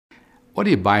What do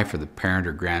you buy for the parent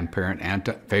or grandparent,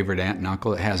 favorite aunt and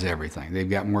uncle? It has everything. They've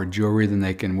got more jewelry than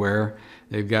they can wear.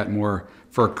 They've got more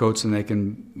fur coats than they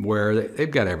can wear.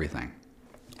 They've got everything.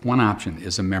 One option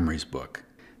is a memories book.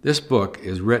 This book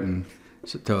is written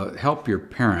to help your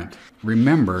parent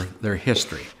remember their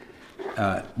history.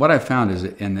 What I found is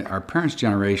that in our parents'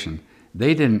 generation,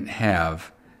 they didn't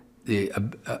have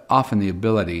often the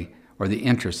ability or the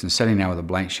interest in sitting down with a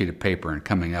blank sheet of paper and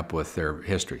coming up with their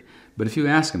history. But if you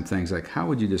ask them things like, how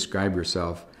would you describe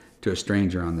yourself to a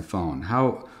stranger on the phone?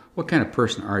 What kind of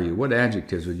person are you? What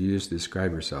adjectives would you use to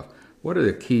describe yourself? What are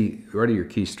your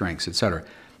key strengths, etc.?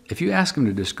 If you ask them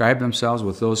to describe themselves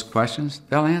with those questions,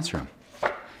 they'll answer them.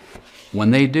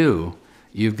 When they do,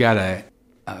 you've got a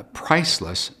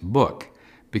priceless book,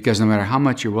 because no matter how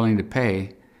much you're willing to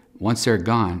pay, once they're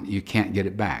gone, you can't get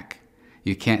it back.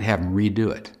 You can't have them redo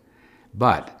it.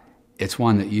 But it's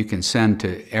one that you can send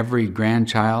to every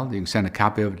grandchild. You can send a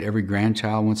copy of it to every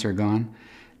grandchild once they're gone,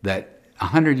 that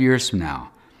 100 years from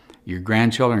now, your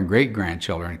grandchildren and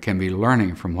great-grandchildren can be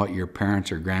learning from what your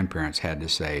parents or grandparents had to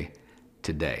say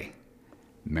today.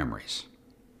 Memories.